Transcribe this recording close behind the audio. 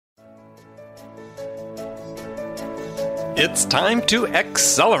It's time to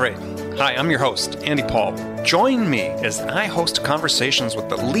accelerate. Hi, I'm your host, Andy Paul. Join me as I host conversations with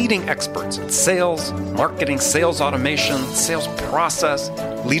the leading experts in sales, marketing, sales automation, sales process,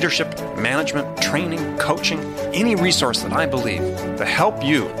 leadership, management, training, coaching, any resource that I believe to help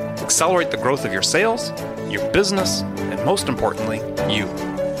you accelerate the growth of your sales, your business, and most importantly, you.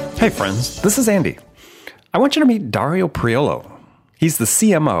 Hey friends, this is Andy. I want you to meet Dario Priolo. He's the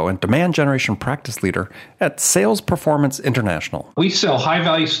CMO and demand generation practice leader at Sales Performance International. We sell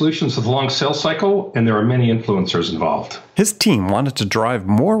high-value solutions with a long sales cycle, and there are many influencers involved. His team wanted to drive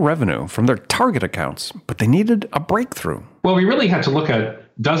more revenue from their target accounts, but they needed a breakthrough. Well, we really had to look at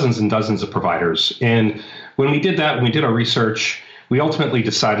dozens and dozens of providers. And when we did that, when we did our research, we ultimately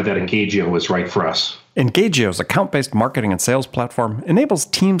decided that Engagio was right for us. Engagio's account-based marketing and sales platform enables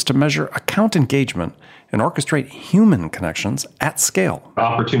teams to measure account engagement and orchestrate human connections at scale.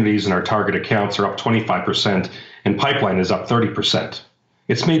 Opportunities in our target accounts are up 25%, and pipeline is up 30%.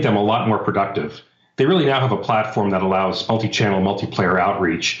 It's made them a lot more productive. They really now have a platform that allows multi-channel, multiplayer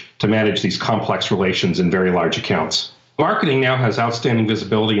outreach to manage these complex relations in very large accounts. Marketing now has outstanding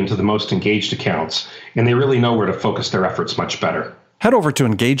visibility into the most engaged accounts, and they really know where to focus their efforts much better. Head over to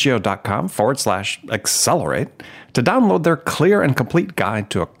engagio.com/accelerate to download their clear and complete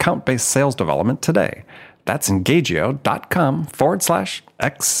guide to account-based sales development today. That's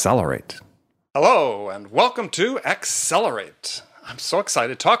engagio.com/accelerate. Hello, and welcome to Accelerate. I'm so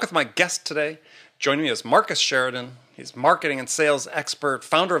excited to talk with my guest today. Joining me is Marcus Sheridan. He's marketing and sales expert,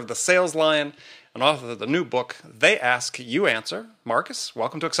 founder of The Sales Lion, and author of the new book, They Ask, You Answer. Marcus,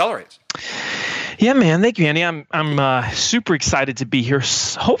 welcome to Accelerate. Yeah, man. Thank you, Andy. I'm super excited to be here.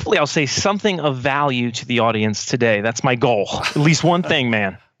 Hopefully, I'll say something of value to the audience today. That's my goal. At least one thing,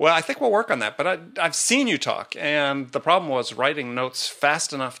 man. Well, I think we'll work on that. But I've seen you talk, and the problem was writing notes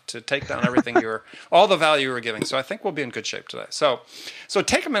fast enough to take down everything all the value you were giving. So I think we'll be in good shape today. So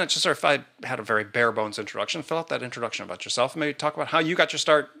take a minute, just if I had a very bare bones introduction, fill out that introduction about yourself, and maybe talk about how you got your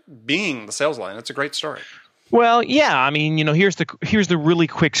start being the Sales Lion. It's a great story. Well, yeah. I mean, here's the really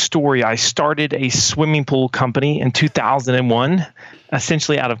quick story. I started a swimming pool company in 2001,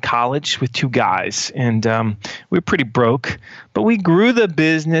 essentially out of college with two guys, and we were pretty broke, but we grew the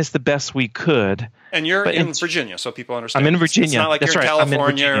business the best we could. And you're in Virginia, so people understand. I'm in Virginia. It's not like That's you're in right.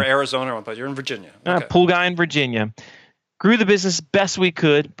 California or Arizona, but you're in Virginia. Okay. Pool guy in Virginia. Grew the business best we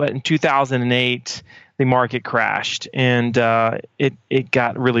could, but in 2008, the market crashed, and it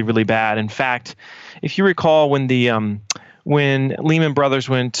got really, really bad. In fact, if you recall, when Lehman Brothers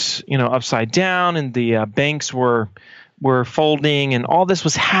went upside down and the banks were folding and all this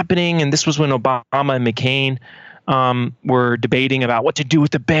was happening, and this was when Obama and McCain were debating about what to do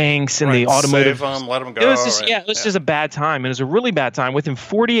with the banks and the automotive. Save them, let them go. It was just, it was just a bad time. It was a really bad time. Within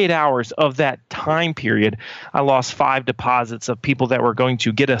 48 hours of that time period, I lost 5 deposits of people that were going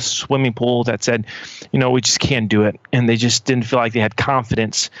to get a swimming pool that said, we just can't do it. And they just didn't feel like they had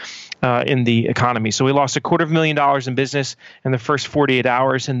confidence in the economy. So we lost $250,000 in business in the first 48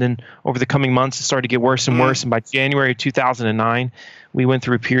 hours. And then over the coming months, it started to get worse and worse. And by January 2009, we went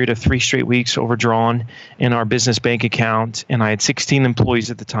through a period of 3 straight weeks overdrawn in our business bank account. And I had 16 employees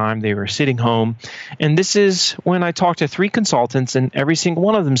at the time. They were sitting home. And this is when I talked to 3 consultants, and every single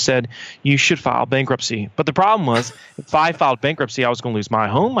one of them said, you should file bankruptcy. But the problem was, if I filed bankruptcy, I was going to lose my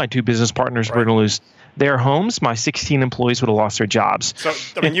home. My 2 business partners were going to lose their homes. My 16 employees would have lost their jobs. So,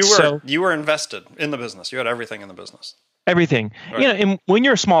 you were invested in the business. You had everything in the business. Everything. Right. And when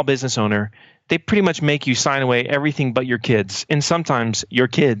you're a small business owner, they pretty much make you sign away everything but your kids, and sometimes your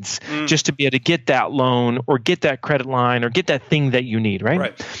kids, just to be able to get that loan or get that credit line or get that thing that you need,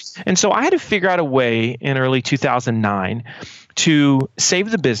 right? And so I had to figure out a way in early 2009 to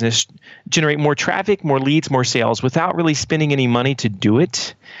save the business, generate more traffic, more leads, more sales without really spending any money to do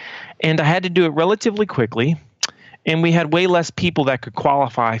it. And I had to do it relatively quickly. And we had way less people that could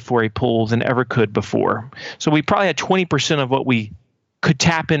qualify for a pool than ever could before. So we probably had 20% of what we could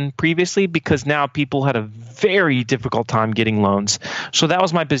tap in previously, because now people had a very difficult time getting loans. So that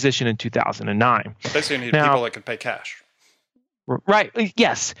was my position in 2009. Basically, you needed people that could pay cash. Right.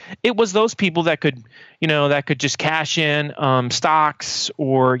 Yes. It was those people that could, just cash in stocks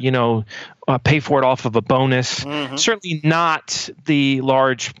or, pay for it off of a bonus. Mm-hmm. Certainly not the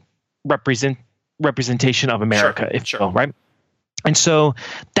large representation of America, if you will, right? And so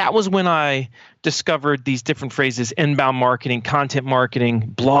that was when I discovered these different phrases: inbound marketing, content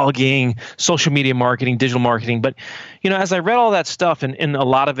marketing, blogging, social media marketing, digital marketing. But, as I read all that stuff, and a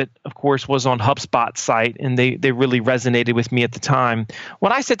lot of it, of course, was on HubSpot's site, and they really resonated with me at the time.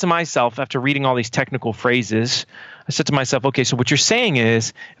 When I said to myself, after reading all these technical phrases, I said to myself, okay, so what you're saying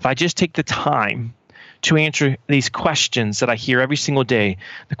is, if I just take the time to answer these questions that I hear every single day,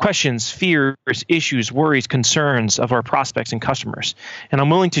 the questions, fears, issues, worries, concerns of our prospects and customers. And I'm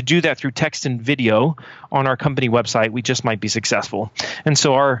willing to do that through text and video on our company website. We just might be successful. And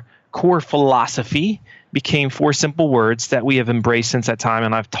so our core philosophy became 4 simple words that we have embraced since that time.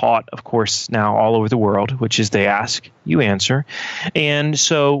 And I've taught, of course, now all over the world, which is they ask, you answer. And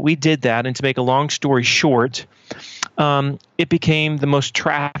so we did that. And to make a long story short, it became the most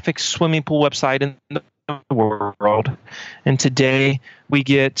trafficked swimming pool website in the world. And today we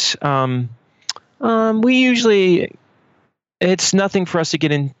get, it's nothing for us to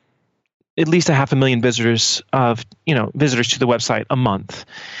get in at least 500,000 visitors to the website a month.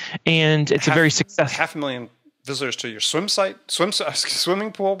 And it's a very successful. 500,000 visitors to your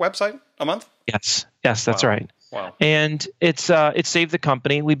swimming pool website a month? Yes, that's right. Wow. And it saved the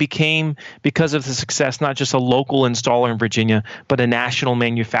company. We became, because of the success, not just a local installer in Virginia, but a national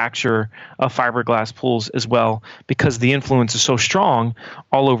manufacturer of fiberglass pools as well, because the influence is so strong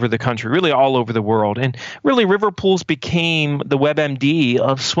all over the country, really all over the world. And really, River Pools became the WebMD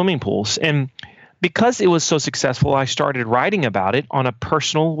of swimming pools. And because it was so successful, I started writing about it on a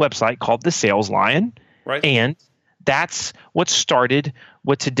personal website called The Sales Lion. Right. And that's what started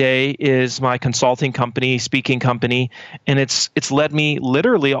what today is my consulting company, speaking company, and it's led me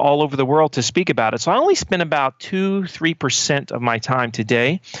literally all over the world to speak about it. So I only spend about 2-3% of my time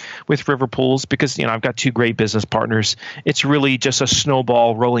today with River Pools because I've got 2 great business partners. It's really just a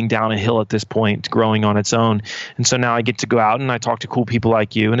snowball rolling down a hill at this point, growing on its own. And so now I get to go out and I talk to cool people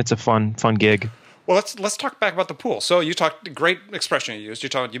like you, and it's a fun gig. Well, let's talk back about the pool. So you talked, great expression you used.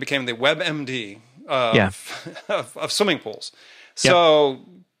 You became the WebMD of swimming pools. So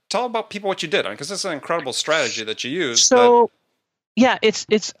tell about people what you did, because this is an incredible strategy that you used. So it's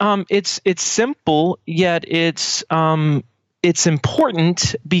simple, yet it's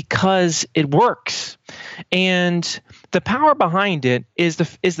important because it works. And the power behind it is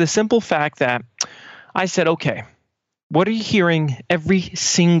the simple fact that I said, okay, what are you hearing every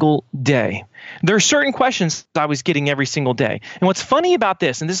single day? There are certain questions I was getting every single day. And what's funny about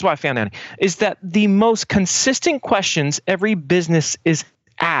this, and this is what I found out, is that the most consistent questions every business is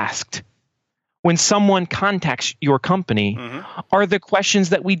asked when someone contacts your company are the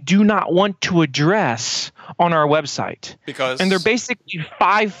questions that we do not want to address on our website. And they're basically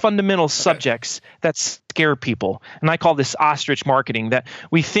 5 fundamental subjects that scare people. And I call this ostrich marketing, that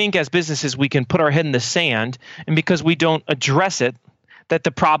we think as businesses we can put our head in the sand, and because we don't address it, that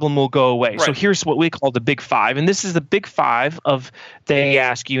the problem will go away. Right. So here's what we call the big 5. And this is the big 5 of they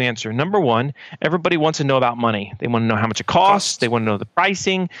ask, you answer. Number 1, everybody wants to know about money. They want to know how much it costs. They want to know the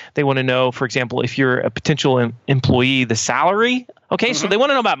pricing. They want to know, for example, if you're a potential employee, the salary. Okay, so they want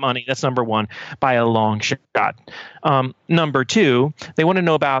to know about money. That's number 1 by a long shot. Number 2, they want to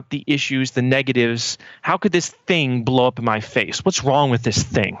know about the issues, the negatives. How could this thing blow up in my face? What's wrong with this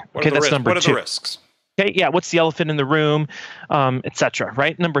thing? That's number 2. What are the risks? Okay, yeah, what's the elephant in the room, et cetera,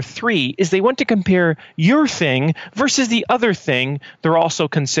 right? Number 3 is they want to compare your thing versus the other thing they're also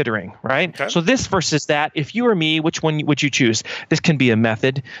considering, right? Okay. So this versus that, if you or me, which one would you choose? This can be a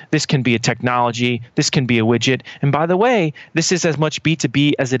method, this can be a technology, this can be a widget. And by the way, this is as much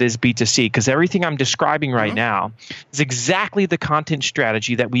B2B as it is B2C, because everything I'm describing right now is exactly the content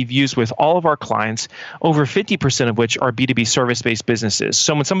strategy that we've used with all of our clients, over 50% of which are B2B service-based businesses.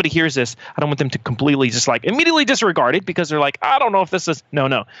 So when somebody hears this, I don't want them to completely just immediately disregard it because they're like, I don't know if this is,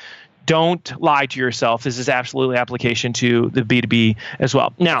 no. Don't lie to yourself. This is absolutely application to the B2B as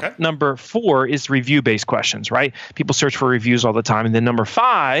well. Now, Number 4 is review-based questions, right? People search for reviews all the time. And then number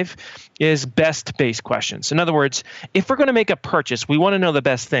 5 is best-based questions. In other words, if we're going to make a purchase, we want to know the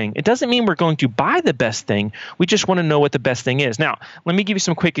best thing. It doesn't mean we're going to buy the best thing. We just want to know what the best thing is. Now, let me give you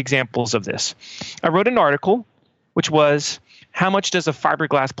some quick examples of this. I wrote an article, which was, how much does a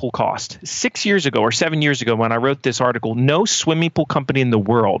fiberglass pool cost? 6 years ago or 7 years ago when I wrote this article, no swimming pool company in the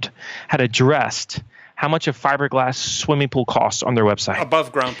world had addressed how much a fiberglass swimming pool costs on their website.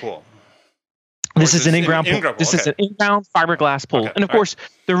 Above ground pool. This is an in-ground pool. This is an in-ground fiberglass pool. And of course,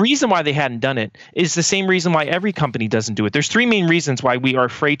 the reason why they hadn't done it is the same reason why every company doesn't do it. There's 3 main reasons why we are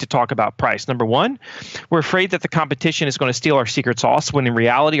afraid to talk about price. Number 1, we're afraid that the competition is going to steal our secret sauce, when in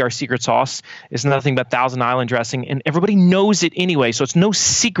reality, our secret sauce is nothing but Thousand Island dressing, and everybody knows it anyway. So it's no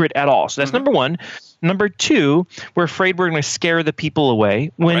secret at all. So that's number 1. Number 2, we're afraid we're going to scare the people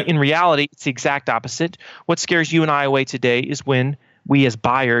away, when in reality, it's the exact opposite. What scares you and I away today is when we as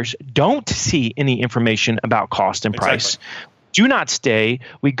buyers don't see any information about cost and price. Do not stay.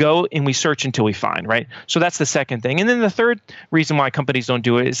 We go and we search until we find, right? So that's the second thing. And then the third reason why companies don't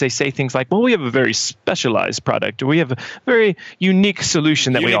do it is they say things like, well, we have a very specialized product, or we have a very unique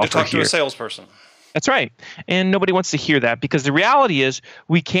solution that we offer here. You need to talk to a salesperson. That's right. And nobody wants to hear that, because the reality is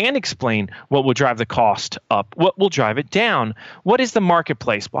we can explain what will drive the cost up, what will drive it down. What is the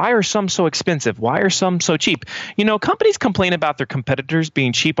marketplace? Why are some so expensive? Why are some so cheap? Companies complain about their competitors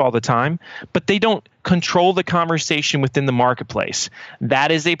being cheap all the time, but they don't control the conversation within the marketplace.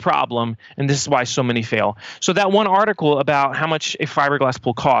 That is a problem, and this is why so many fail. So that one article about how much a fiberglass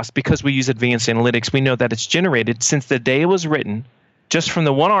pool costs, because we use advanced analytics, we know that it's generated since the day it was written, just from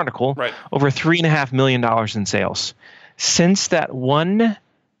the one article, right, over $3.5 million in sales. Since that one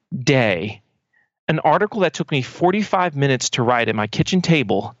day, an article that took me 45 minutes to write at my kitchen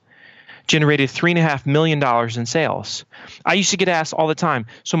table generated $3.5 million in sales. I used to get asked all the time,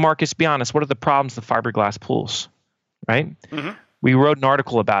 so Marcus, be honest, what are the problems with fiberglass pools, right? Mm-hmm. We wrote an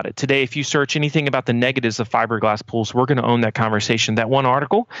article about it. Today, if you search anything about the negatives of fiberglass pools, we're going to own that conversation. That one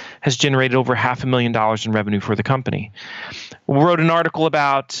article has generated over $500,000 in revenue for the company. We wrote an article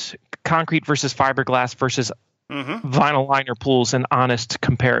about concrete versus fiberglass versus vinyl liner pools, an honest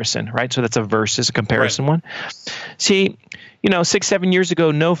comparison, right? So that's a versus comparison one. See, 6-7 years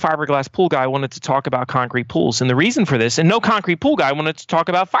ago, no fiberglass pool guy wanted to talk about concrete pools. And the reason for this, and no concrete pool guy wanted to talk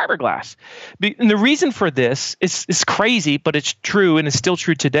about fiberglass. And the reason for this is crazy, but it's true, and it's still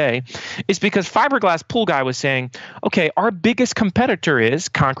true today, is because fiberglass pool guy was saying, okay, our biggest competitor is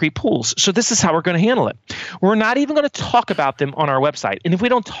concrete pools. So this is how we're going to handle it. We're not even going to talk about them on our website. And if we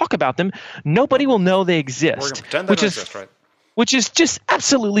don't talk about them, nobody will know they exist. We're going to pretend they don't exist, right? Which is just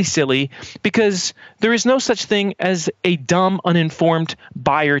absolutely silly, because there is no such thing as a dumb, uninformed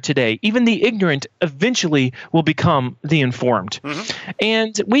buyer today. Even the ignorant eventually will become the informed.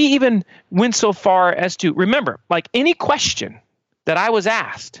 And we even went so far as to remember, like any question that I was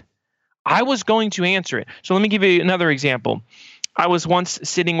asked, I was going to answer it. So let me give you another example. I was once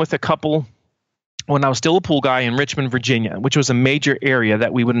sitting with a couple when I was still a pool guy in Richmond, Virginia, which was a major area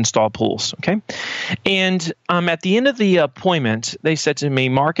that we would install pools, okay? And at the end of the appointment, they said to me,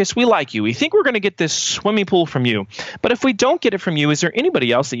 Marcus, we like you. We think we're going to get this swimming pool from you. But if we don't get it from you, is there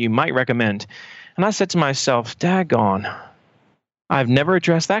anybody else that you might recommend? And I said to myself, daggone, I've never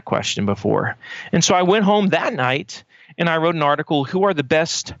addressed that question before. And so I went home that night and I wrote an article, who are the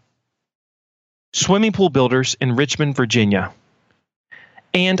best swimming pool builders in Richmond, Virginia?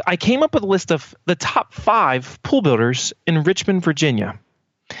 And I came up with a list of the top 5 pool builders in Richmond, Virginia.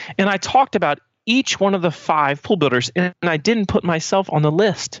 And I talked about each one of the 5 pool builders, and I didn't put myself on the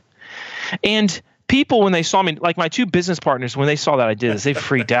list. And people, when they saw me, like my 2 business partners, when they saw that I did this, they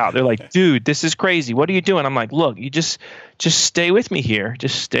freaked out. They're like, dude, this is crazy. What are you doing? I'm like, look, you just stay with me here.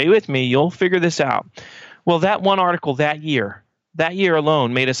 Just stay with me. You'll figure this out. Well, that one article that year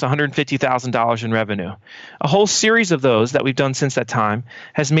alone made us $150,000 in revenue. A whole series of those that we've done since that time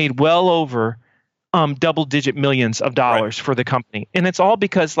has made well over double-digit millions of dollars for the company. And it's all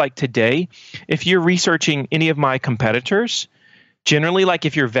because, like today, if you're researching any of my competitors, generally, like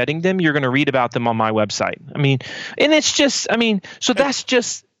if you're vetting them, you're going to read about them on my website. And it's just, so that's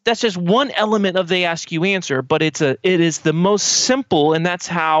just one element of the Ask You Answer, but it is the most simple, and that's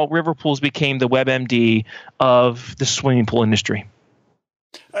how River Pools became the WebMD of the swimming pool industry.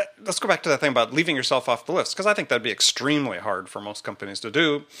 Let's go back to that thing about leaving yourself off the list, because I think that'd be extremely hard for most companies to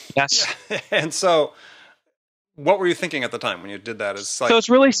do. Yes. And so, what were you thinking at the time when you did that? So it's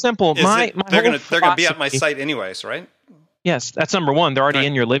really simple. They're going to be at my site anyways, right? Yes, that's number one. They're already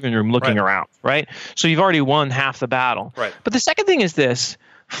in your living room looking around, right? So you've already won half the battle. Right. But the second thing is this.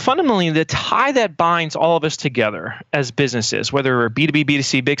 Fundamentally, the tie that binds all of us together as businesses, whether we're B2B,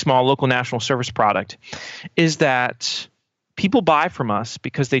 B2C, big, small, local, national service product, is that people buy from us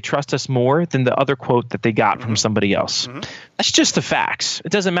because they trust us more than the other quote that they got from somebody else. That's just the facts.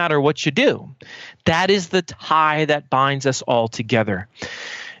 It doesn't matter what you do. That is the tie that binds us all together.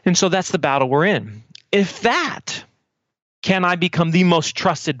 And so that's the battle we're in. If that can I become the most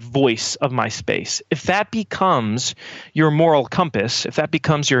trusted voice of my space? If that becomes your moral compass, if that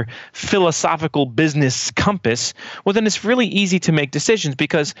becomes your philosophical business compass, well, then it's really easy to make decisions,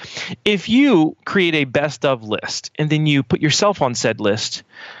 because if you create a best of list and then you put yourself on said list,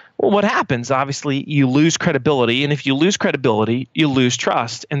 well, what happens? Obviously, you lose credibility. And if you lose credibility, you lose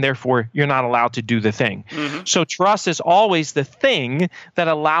trust. And therefore, you're not allowed to do the thing. So trust is always the thing that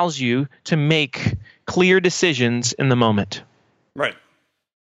allows you to make clear decisions in the moment. Right.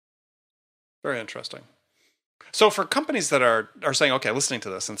 Very interesting. So for companies that are saying, okay, listening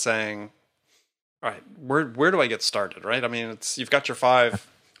to this and saying, all right, where do I get started, right? You've got your five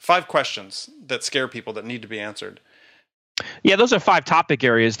questions that scare people that need to be answered. Yeah, those are 5 topic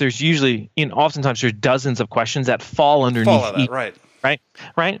areas. There's usually, oftentimes there's dozens of questions that fall underneath each, right.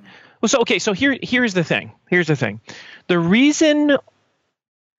 Well, so here's the thing. The reason.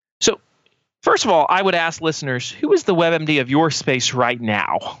 So first first of all, I would ask listeners, who is the WebMD of your space right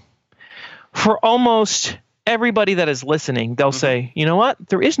now? For almost everybody that is listening, they'll say, you know what?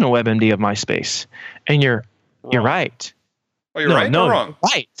 There is no WebMD of my space. And you're right. Oh, you're right or wrong?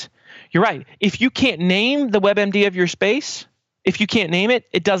 Right. You're right. If you can't name the WebMD of your space, if you can't name it,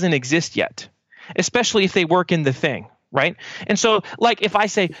 it doesn't exist yet, especially if they work in the thing, right? And so, like, if I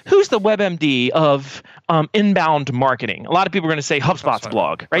say, who's the WebMD of inbound marketing? A lot of people are going to say HubSpot's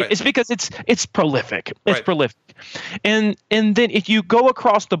blog, right? It's because it's prolific. It's prolific. And then if you go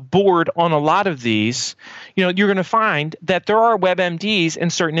across the board on a lot of these, you're going to find that there are WebMDs in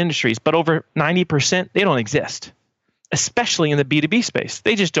certain industries, but over 90%, they don't exist, especially in the B2B space.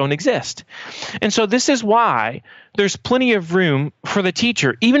 They just don't exist. And so this is why there's plenty of room for the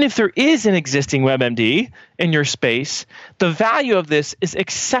teacher. Even if there is an existing WebMD in your space, the value of this is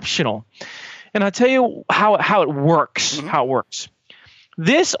exceptional. And I'll tell you how it works. How it works.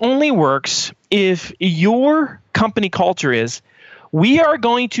 This only works if your company culture is, we are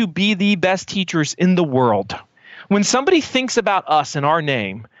going to be the best teachers in the world. When somebody thinks about us and our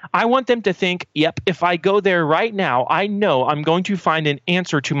name, I want them to think, yep, if I go there right now, I know I'm going to find an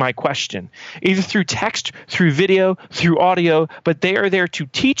answer to my question, either through text, through video, through audio, but they are there to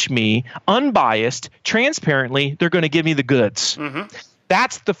teach me unbiased, transparently. They're going to give me the goods.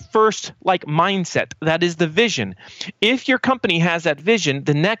 That's the first mindset. That is the vision. If your company has that vision,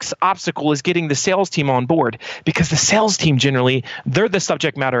 the next obstacle is getting the sales team on board, because the sales team generally, they're the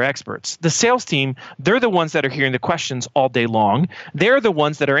subject matter experts. The sales team, they're the ones that are hearing the questions all day long. They're the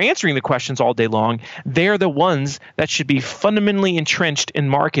ones that are answering the questions all day long. They're the ones that should be fundamentally entrenched in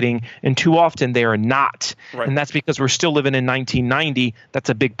marketing, and too often they are not. Right. And that's because we're still living in 1990. That's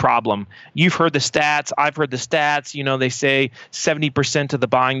a big problem. You've heard the stats. I've heard the stats. They say 70% of the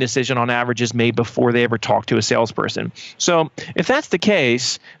buying decision on average is made before they ever talk to a salesperson. So if that's the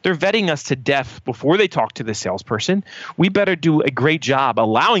case, they're vetting us to death before they talk to the salesperson. We better do a great job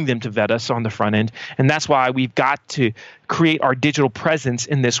allowing them to vet us on the front end. And that's why we've got to create our digital presence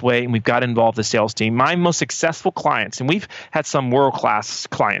in this way, and we've got to involve the sales team. My most successful clients, and we've had some world-class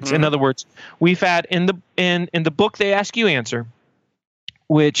clients. In other words, we've had in the book They Ask You Answer,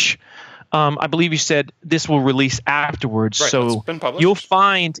 which I believe you said this will release afterwards. Right, so you'll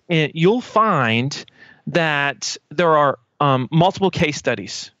find that there are multiple case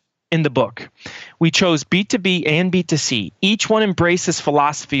studies in the book. We chose B2B and B2C. Each one embraced this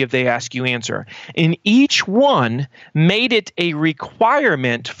philosophy of They Ask You Answer. And each one made it a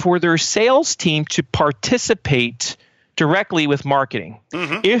requirement for their sales team to participate directly with marketing.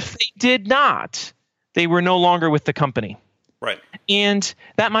 If they did not, they were no longer with the company. Right. And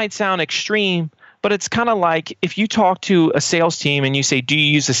that might sound extreme, but it's kind of like if you talk to a sales team and you say, do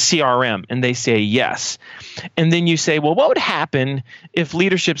you use a CRM? And they say yes. And then you say, well, what would happen if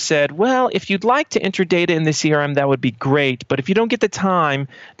leadership said, well, if you'd like to enter data in the CRM, that would be great. But if you don't get the time,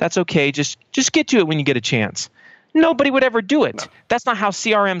 that's okay. Just get to it when you get a chance. Nobody would ever do it. No. That's not how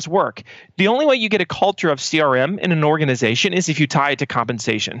CRMs work. The only way you get a culture of CRM in an organization is if you tie it to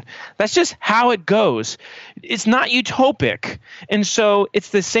compensation. That's just how it goes. It's not utopic. And so it's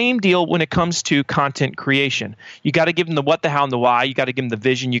the same deal when it comes to content creation. You got to give them the what, the how, and the why. You got to give them the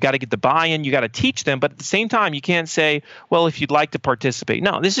vision. You got to get the buy-in. You got to teach them. But at the same time, you can't say, well, if you'd like to participate.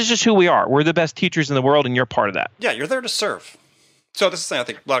 No, this is just who we are. We're the best teachers in the world, and you're part of that. Yeah, you're there to serve. So this is something I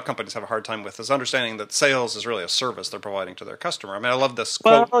think a lot of companies have a hard time with, is understanding that sales is really a service they're providing to their customer. I mean, I love this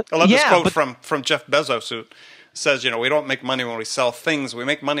quote. This quote from Jeff Bezos, who says, we don't make money when we sell things. We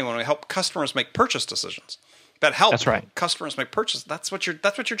make money when we help customers make purchase decisions. That help customers make purchases. That's what your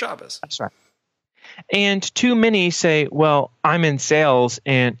job is. That's right. And too many say, well, I'm in sales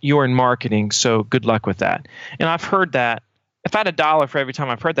and you're in marketing, so good luck with that. And I've heard that. If I had $1 for every time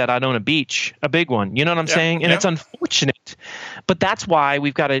I've heard that, I'd own a beach, a big one. You know what I'm saying? And it's unfortunate, but that's why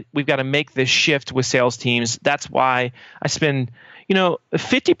we've got to make this shift with sales teams. That's why I spend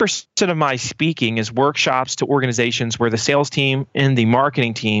 50% of my speaking is workshops to organizations where the sales team and the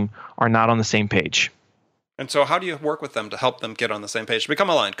marketing team are not on the same page. And so how do you work with them to help them get on the same page, to become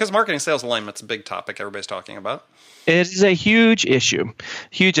aligned? Because marketing sales alignment's a big topic everybody's talking about. It is a huge issue.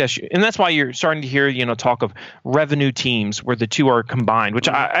 And that's why you're starting to hear, talk of revenue teams where the two are combined, which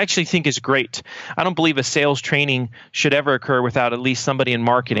I actually think is great. I don't believe a sales training should ever occur without at least somebody in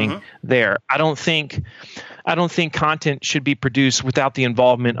marketing there. I don't think content should be produced without the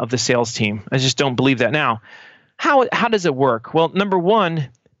involvement of the sales team. I just don't believe that. Now, how does it work? Well, number one,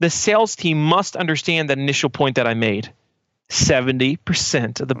 the sales team must understand that initial point that I made.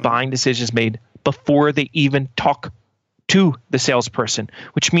 70% of the buying decisions made before they even talk to the salesperson,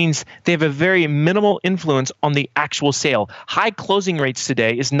 which means they have a very minimal influence on the actual sale. High closing rates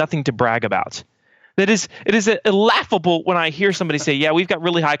today is nothing to brag about. It is laughable when I hear somebody say, yeah, we've got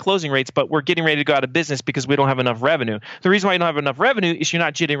really high closing rates, but we're getting ready to go out of business because we don't have enough revenue. The reason why you don't have enough revenue is you're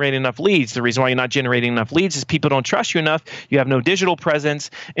not generating enough leads. The reason why you're not generating enough leads is people don't trust you enough. You have no digital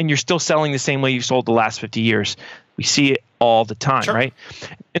presence, and you're still selling the same way you've sold the last 50 years. We see it all the time, Sure. right?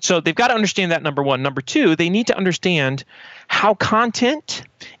 And so they've got to understand that, number one. Number two, they need to understand how content,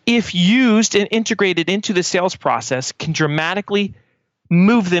 if used and integrated into the sales process, can dramatically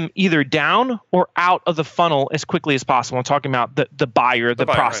move them either down or out of the funnel as quickly as possible. I'm talking about the buyer, the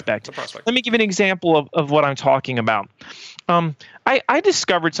prospect. Right, the prospect. Let me give you an example of what I'm talking about. I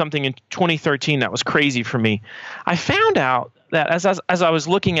discovered something in 2013 that was crazy for me. I found out that as I was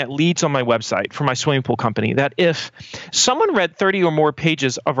looking at leads on my website for my swimming pool company, that if someone read 30 or more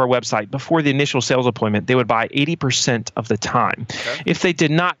pages of our website before the initial sales appointment, they would buy 80% of the time. Okay. If they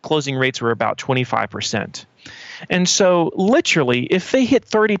did not, closing rates were about 25%. And so literally, if they hit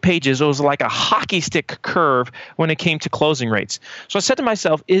 30 pages, it was like a hockey stick curve when it came to closing rates. So I said to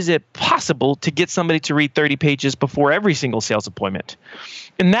myself, is it possible to get somebody to read 30 pages before every single sales appointment?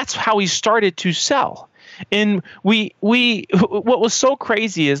 And that's how we started to sell. And what was so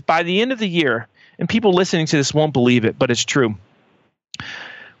crazy is by the end of the year, and people listening to this won't believe it, but it's true.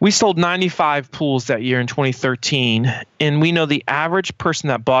 We sold 95 pools that year in 2013, and we know the average person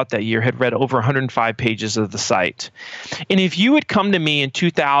that bought that year had read over 105 pages of the site. And if you had come to me in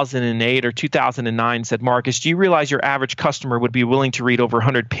 2008 or 2009 and said, Marcus, do you realize your average customer would be willing to read over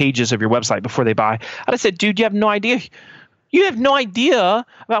 100 pages of your website before they buy? I'd have said, dude, you have no idea. You have no idea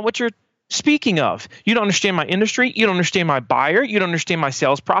about what you're speaking of. You don't understand my industry. You don't understand my buyer. You don't understand my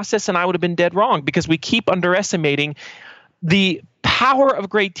sales process. And I would have been dead wrong because we keep underestimating the power of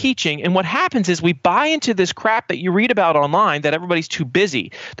great teaching. And what happens is we buy into this crap that you read about online that everybody's too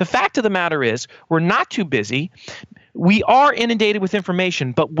busy. The fact of the matter is we're not too busy. We are inundated with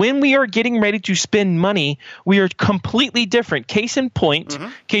information, but when we are getting ready to spend money, we are completely different. Case in point.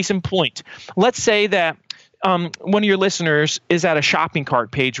 Let's say that one of your listeners is at a shopping cart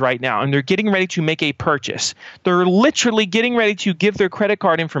page right now, and they're getting ready to make a purchase. They're literally getting ready to give their credit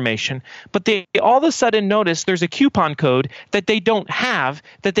card information, but they all of a sudden notice there's a coupon code that they don't have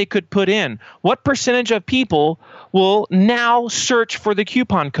that they could put in. What percentage of people will now search for the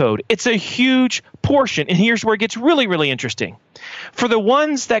coupon code? It's a huge portion, and here's where it gets really, really interesting. For the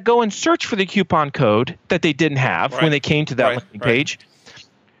ones that go and search for the coupon code that they didn't have when they came to that landing page,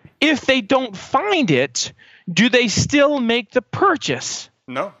 if they don't find it, do they still make the purchase?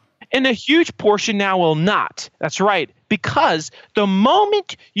 No. And a huge portion now will not. That's right. Because the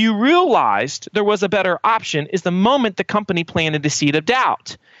moment you realized there was a better option is the moment the company planted a seed of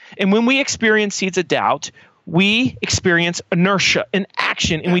doubt. And when we experience seeds of doubt, we experience inertia and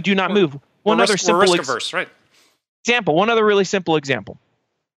action, and we do not move. We're risk averse, right? One other really simple example.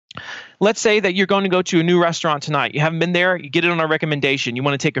 Let's say that you're going to go to a new restaurant tonight. You haven't been there. You get it on a recommendation. You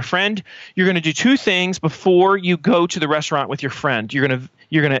want to take a friend. You're going to do two things before you go to the restaurant with your friend. You're going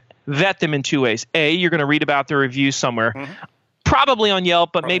to vet them in two ways. A, you're going to read about their reviews somewhere. Probably on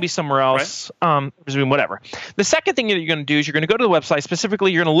Yelp, but maybe somewhere else, whatever. The second thing that you're going to do is you're going to go to the website.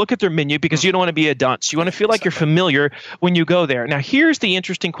 Specifically, you're going to look at their menu because you don't want to be a dunce. You want to feel like you're familiar when you go there. Now, here's the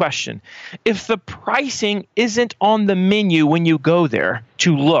interesting question. If the pricing isn't on the menu when you go there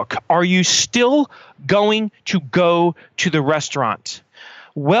to look, are you still going to go to the restaurant?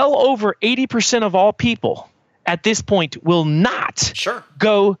 Well over 80% of all people at this point will not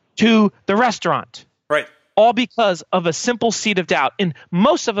go to the restaurant. Right. All because of a simple seed of doubt. And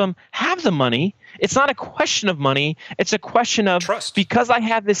most of them have the money. It's not a question of money. It's a question of trust. Because I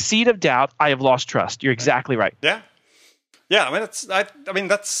have this seed of doubt, I have lost trust. You're exactly right. Yeah. Yeah.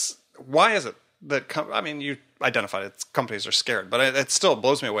 That's why is it that, you identified it. Companies are scared, but it still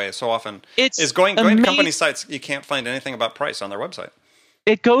blows me away so often. It's going to company sites. You can't find anything about price on their website.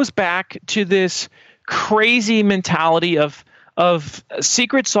 It goes back to this crazy mentality of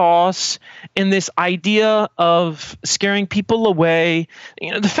secret sauce and this idea of scaring people away.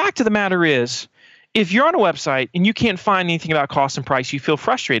 The fact of the matter is, if you're on a website and you can't find anything about cost and price, you feel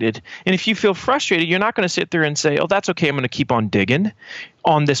frustrated. And if you feel frustrated, you're not going to sit there and say, oh, that's okay, I'm going to keep on digging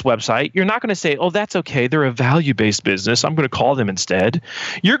on this website. You're not going to say, oh, that's okay, they're a value-based business, I'm going to call them instead.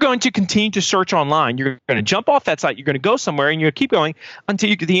 You're going to continue to search online. You're going to jump off that site. You're going to go somewhere, and you're going to keep going until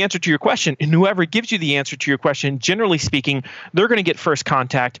you get the answer to your question. And whoever gives you the answer to your question, generally speaking, they're going to get first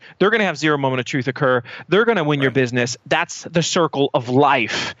contact. They're going to have zero moment of truth occur. They're going to win your business. That's the circle of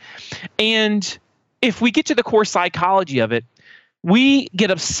life. And if we get to the core psychology of it, we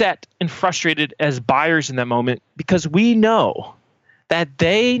get upset and frustrated as buyers in that moment because we know that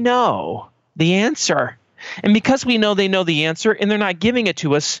they know the answer. And because we know they know the answer and they're not giving it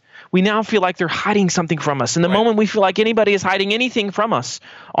to us, we now feel like they're hiding something from us. And the moment we feel like anybody is hiding anything from us,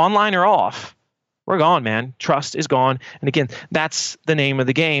 online or off, we're gone, man. Trust is gone. And again, that's the name of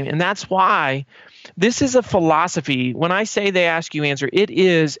the game. And that's why this is a philosophy. When I say they ask you answer, it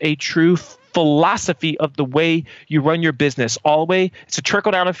is a true philosophy of the way you run your business. All the way, it's a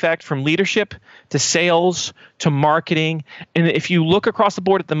trickle-down effect from leadership to sales to marketing. And if you look across the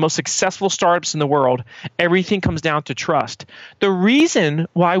board at the most successful startups in the world, everything comes down to trust. The reason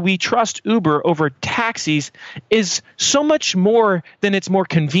why we trust Uber over taxis is so much more than it's more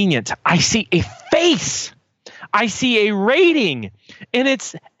convenient. I see a face. I see a rating, and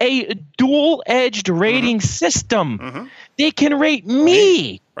it's a dual-edged rating system. They can rate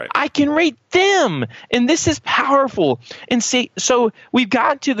me. I can rate them. And this is powerful. And so we've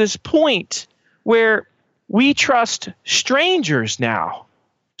got to this point where we trust strangers now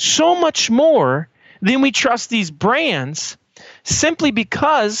so much more than we trust these brands, simply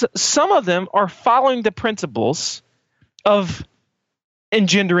because some of them are following the principles of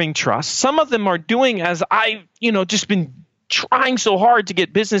engendering trust. Some of them are doing as I've just been trying so hard to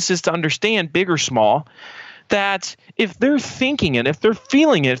get businesses to understand, big or small, that if they're thinking it, if they're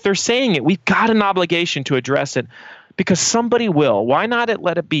feeling it, if they're saying it, we've got an obligation to address it because somebody will. Why not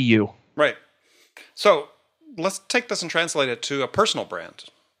let it be you? Right. So let's take this and translate it to a personal brand.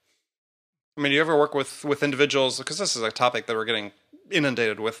 I mean, you ever work with individuals, because this is a topic that we're getting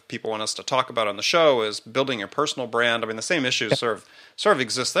inundated with, people want us to talk about on the show, is building your personal brand. I mean, the same issues sort of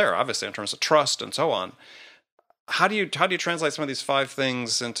exist there, obviously, in terms of trust and so on. How do you translate some of these 5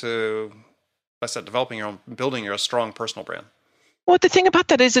 things into, like I said, building your strong personal brand? Well, the thing about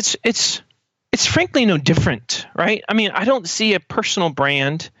that is it's frankly no different, right? I mean, I don't see a personal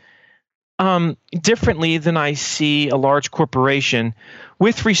brand differently than I see a large corporation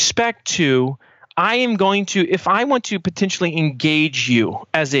with respect to, I am going to, if I want to potentially engage you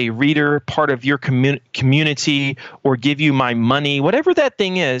as a reader, part of your community, or give you my money, whatever that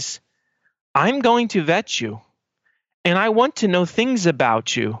thing is, I'm going to vet you. And I want to know things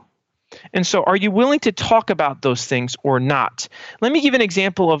about you. And so are you willing to talk about those things or not? Let me give an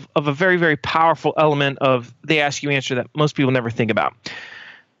example of a very, very powerful element of they ask you answer that most people never think about.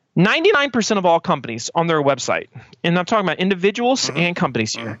 99% of all companies on their website, and I'm talking about individuals and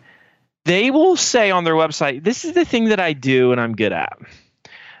companies here, they will say on their website, this is the thing that I do and I'm good at.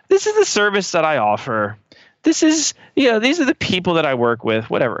 This is the service that I offer. This is, these are the people that I work with,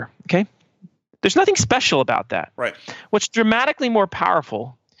 whatever. Okay. There's nothing special about that. Right. What's dramatically more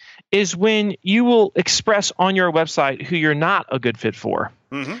powerful is when you will express on your website who you're not a good fit for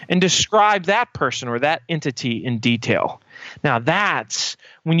and describe that person or that entity in detail. Now, that's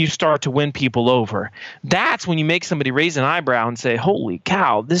when you start to win people over. That's when you make somebody raise an eyebrow and say, holy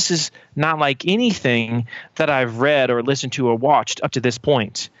cow, this is not like anything that I've read or listened to or watched up to this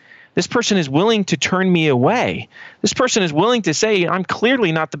point. This person is willing to turn me away. This person is willing to say, I'm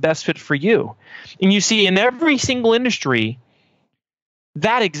clearly not the best fit for you. And you see, in every single industry,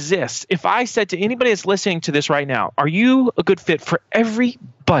 that exists. If I said to anybody that's listening to this right now, are you a good fit for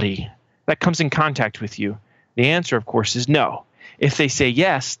everybody that comes in contact with you? The answer, of course, is no. If they say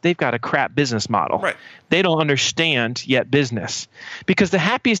yes, they've got a crap business model. Right. They don't understand yet business. Because the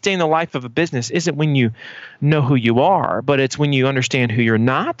happiest day in the life of a business isn't when you know who you are, but it's when you understand who you're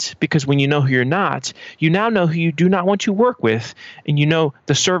not. Because when you know who you're not, you now know who you do not want to work with, and you know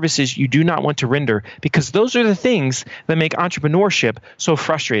the services you do not want to render. Because those are the things that make entrepreneurship so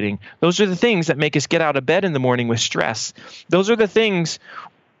frustrating. Those are the things that make us get out of bed in the morning with stress. Those are the things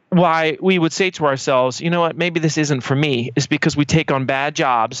why we would say to ourselves, you know what, maybe this isn't for me, is because we take on bad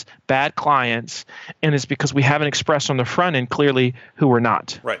jobs, bad clients, and it's because we haven't expressed on the front end clearly who we're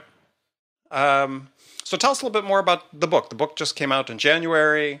not. Right. So tell us a little bit more about the book. The book just came out in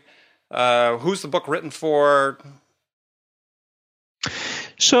January. Who's the book written for?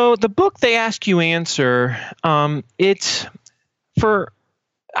 So the book They Ask You Answer, it's for,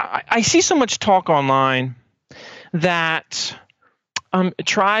 I see so much talk online that it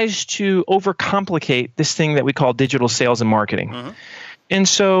tries to overcomplicate this thing that we call digital sales and marketing. And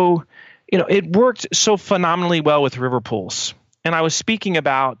so, it worked so phenomenally well with River Pools. And I was speaking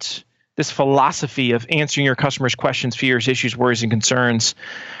about this philosophy of answering your customers' questions, fears, issues, worries, and concerns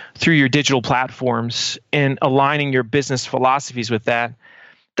through your digital platforms and aligning your business philosophies with that.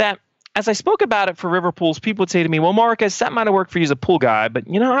 That as I spoke about it for River Pools, people would say to me, well, Marcus, that might have worked for you as a pool guy, but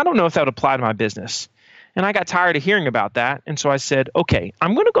I don't know if that would apply to my business. And I got tired of hearing about that. And so I said, okay,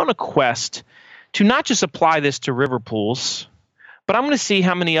 I'm going to go on a quest to not just apply this to River Pools, but I'm going to see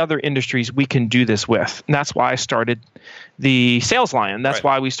how many other industries we can do this with. And that's why I started the Sales Lion. That's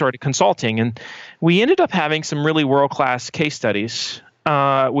why we started consulting. And we ended up having some really world-class case studies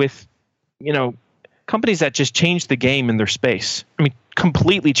with, companies that just changed the game in their space. I mean,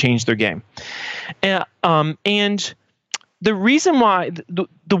 completely changed their game. And the reason why,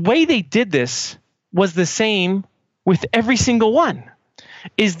 the way they did this was the same with every single one,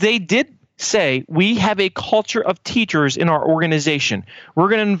 is they did say, we have a culture of teachers in our organization. We're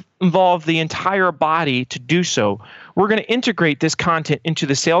going to involve the entire body to do so. We're going to integrate this content into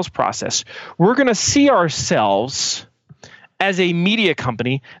the sales process. We're going to see ourselves as a media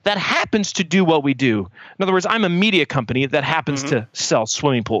company that happens to do what we do. In other words, I'm a media company that happens to sell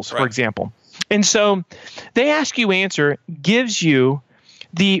swimming pools, for example. And so They Ask You Answer gives you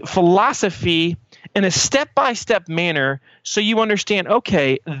the philosophy in a step-by-step manner so you understand,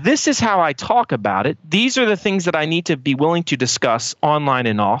 okay, this is how I talk about it. These are the things that I need to be willing to discuss online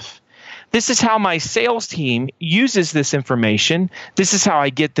and off. This is how my sales team uses this information. This is how I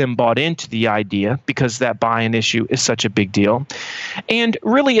get them bought into the idea, because that buy-in issue is such a big deal. And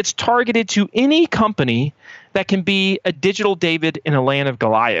really, it's targeted to any company that can be a digital David in a land of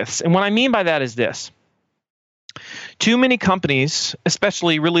Goliaths. And what I mean by that is this. Too many companies,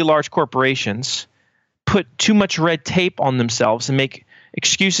 especially really large corporations, put too much red tape on themselves and make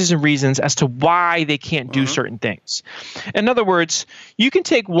excuses and reasons as to why they can't do certain things. In other words, you can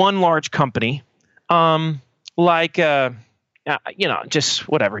take one large company, just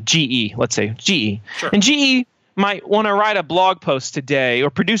whatever, GE, let's say GE. Sure. And GE might want to write a blog post today or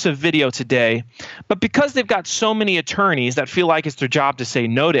produce a video today, but because they've got so many attorneys that feel like it's their job to say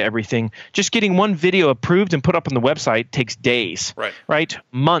no to everything, just getting one video approved and put up on the website takes days, right?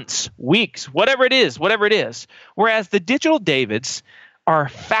 Months, weeks, whatever it is. Whereas the digital Davids are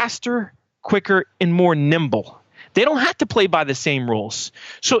faster, quicker, and more nimble. They don't have to play by the same rules.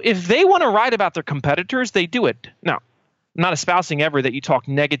 So if they want to write about their competitors, they do it. Now, I'm not espousing ever that you talk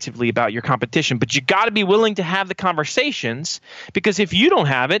negatively about your competition, but you got to be willing to have the conversations, because if you don't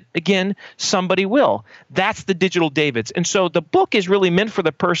have it, again, somebody will. That's the digital Davids. And so the book is really meant for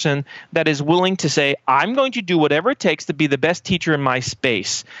the person that is willing to say, I'm going to do whatever it takes to be the best teacher in my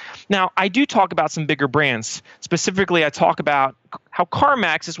space. Now, I do talk about some bigger brands. Specifically, I talk about how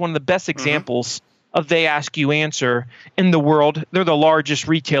CarMax is one of the best examples of They Ask You Answer in the world. They're the largest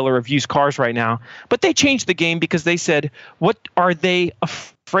retailer of used cars right now. But they changed the game because they said, what are they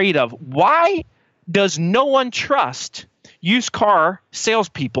afraid of? Why does no one trust used car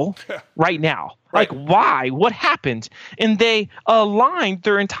salespeople right now? Like, why? What happened? And they aligned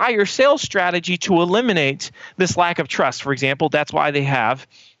their entire sales strategy to eliminate this lack of trust. For example, that's why they have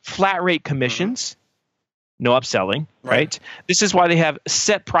flat rate commissions. No upselling, right? This is why they have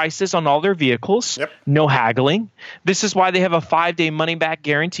set prices on all their vehicles, no haggling. This is why they have a 5-day money-back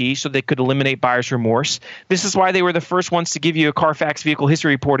guarantee so they could eliminate buyer's remorse. This is why they were the first ones to give you a Carfax vehicle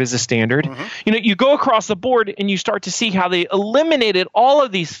history report as a standard. You go across the board and you start to see how they eliminated all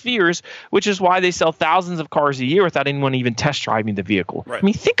of these fears, which is why they sell thousands of cars a year without anyone even test driving the vehicle. I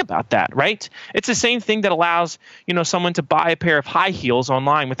mean, think about that, right? It's the same thing that allows, someone to buy a pair of high heels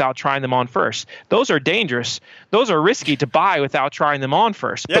online without trying them on first. Those are dangerous. Those are risky to buy without trying them on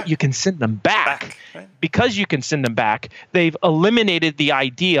first, but you can send them back. Because you can send them back, they've eliminated the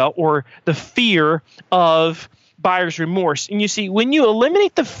idea or the fear of buyer's remorse. And you see, when you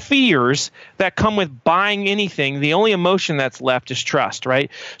eliminate the fears that come with buying anything, the only emotion that's left is trust,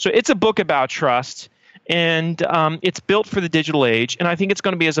 right? So it's a book about trust, and it's built for the digital age, and I think it's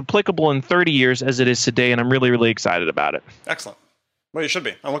going to be as applicable in 30 years as it is today, and I'm really, really excited about it. Excellent. Well, you should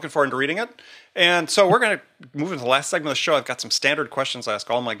be. I'm looking forward to reading it. And so we're going to move into the last segment of the show. I've got some standard questions I ask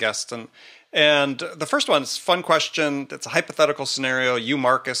all my guests. And the first one is a fun question. It's a hypothetical scenario. You,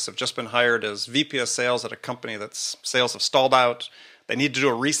 Marcus, have just been hired as VP of sales at a company that's sales have stalled out. They need to do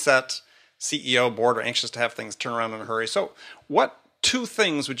a reset. CEO, board are anxious to have things turn around in a hurry. So what 2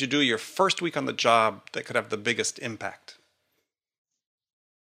 things would you do your first week on the job that could have the biggest impact?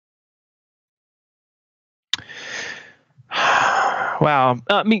 Wow.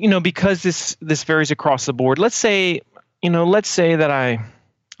 Because this varies across the board. Let's say that I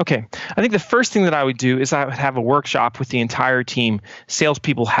think the first thing that I would do is I would have a workshop with the entire team.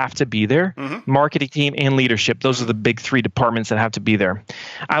 Salespeople have to be there, marketing team and leadership. Those are the big 3 departments that have to be there.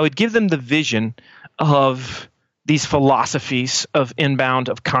 I would give them the vision of these philosophies of inbound,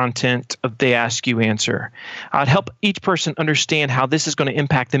 of content, of They Ask You Answer. I'd help each person understand how this is going to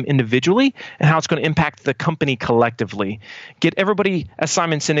impact them individually and how it's going to impact the company collectively. Get everybody, as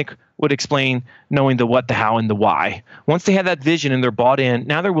Simon Sinek would explain, knowing the what, the how, and the why. Once they have that vision and they're bought in,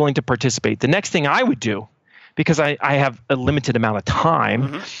 now they're willing to participate. The next thing I would do because I have a limited amount of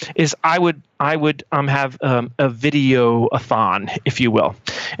time, is I would have a video-a-thon, if you will.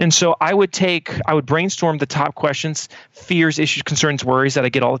 And so I would brainstorm the top questions, fears, issues, concerns, worries that I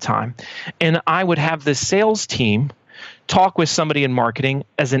get all the time. And I would have the sales team talk with somebody in marketing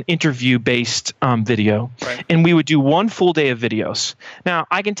as an interview-based video. Right. And we would do one full day of videos. Now,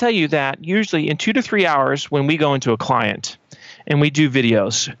 I can tell you that usually in 2 to 3 hours when we go into a client and we do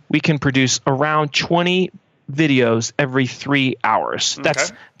videos, we can produce around 20 videos every 3 hours.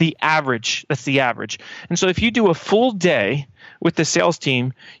 That's the average. And so if you do a full day with the sales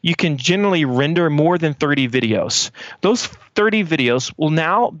team, you can generally render more than 30 videos. Those 30 videos will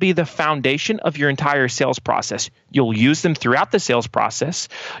now be the foundation of your entire sales process. You'll use them throughout the sales process.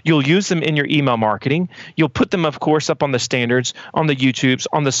 You'll use them in your email marketing. You'll put them, of course, up on the standards, on the YouTubes,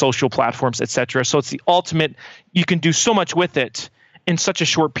 on the social platforms, etc. So it's the ultimate. You can do so much with it in such a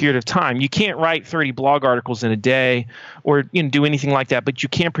short period of time. You can't write 30 blog articles in a day or do anything like that, but you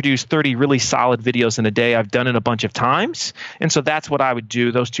can produce 30 really solid videos in a day. I've done it a bunch of times. And so that's what I would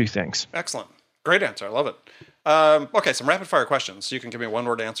do, those two things. Excellent. Great answer. I love it. Okay, some rapid fire questions. You can give me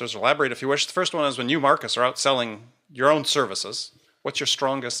one-word answers or elaborate if you wish. The first one is, when you, Marcus, are out selling your own services, what's your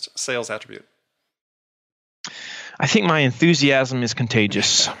strongest sales attribute? I think my enthusiasm is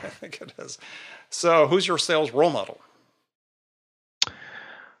contagious. I think it is. So who's your sales role model?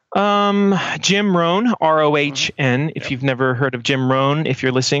 Jim Rohn, R-O-H-N. If you've never heard of Jim Rohn, if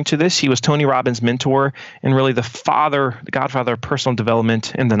you're listening to this, he was Tony Robbins' mentor and really the godfather of personal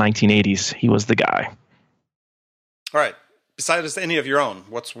development in the 1980s. He was the guy. All right. Besides any of your own,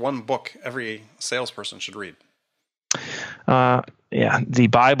 what's one book every salesperson should read? The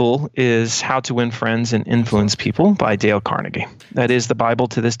Bible is How to Win Friends and Influence People by Dale Carnegie. That is the Bible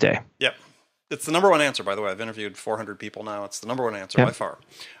to this day. Yep. It's the number one answer, by the way. I've interviewed 400 people now. It's the number one answer by far.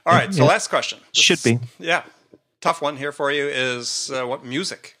 All right, so last question. Should be. Yeah. Tough one here for you is, what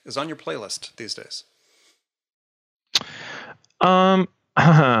music is on your playlist these days? I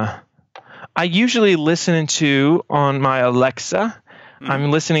usually listen to, on my Alexa, I'm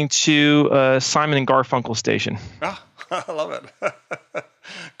listening to Simon and Garfunkel station. Oh, I love it.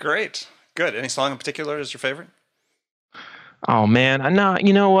 Great. Good. Any song in particular is your favorite? Oh man, no,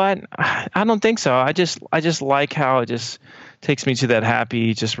 you know what? I don't think so. I just like how it just takes me to that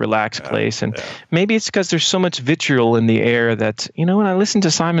happy, just relaxed place. And maybe it's because there's so much vitriol in the air that, when I listen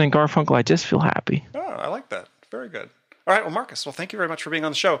to Simon and Garfunkel, I just feel happy. Oh, I like that. Very good. All right. Well, Marcus, thank you very much for being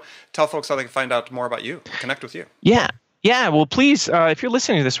on the show. Tell folks how they can find out more about you, connect with you. Yeah. Well, please, if you're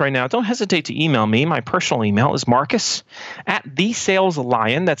listening to this right now, don't hesitate to email me. My personal email is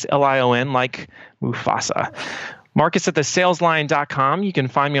Marcus@thesaleslion. That's Lion, like Mufasa. Marcus@thesaleslion.com. You can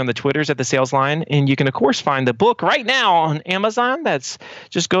find me on the Twitters at The Sales Lion, and you can, of course, find the book right now on Amazon.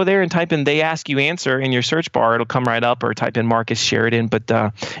 Just go there and type in "They Ask You Answer" in your search bar. It'll come right up, or type in Marcus Sheridan. But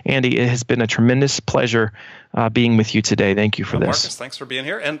Andy, it has been a tremendous pleasure being with you today. Thank you for this. Marcus, thanks for being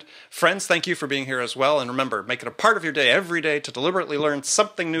here. And friends, thank you for being here as well. And remember, make it a part of your day every day to deliberately learn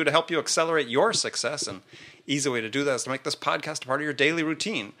something new to help you accelerate your success. And easy way to do that is to make this podcast a part of your daily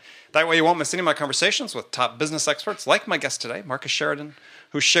routine. That way you won't miss any of my conversations with top business experts like my guest today, Marcus Sheridan,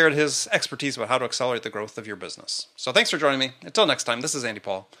 who shared his expertise about how to accelerate the growth of your business. So thanks for joining me. Until next time, this is Andy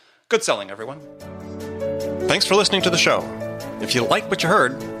Paul. Good selling, everyone. Thanks for listening to the show. If you like what you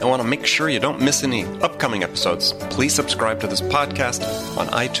heard and want to make sure you don't miss any upcoming episodes, please subscribe to this podcast on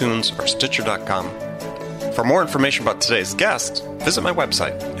iTunes or Stitcher.com. For more information about today's guest, visit my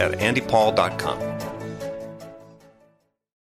website at andypaul.com.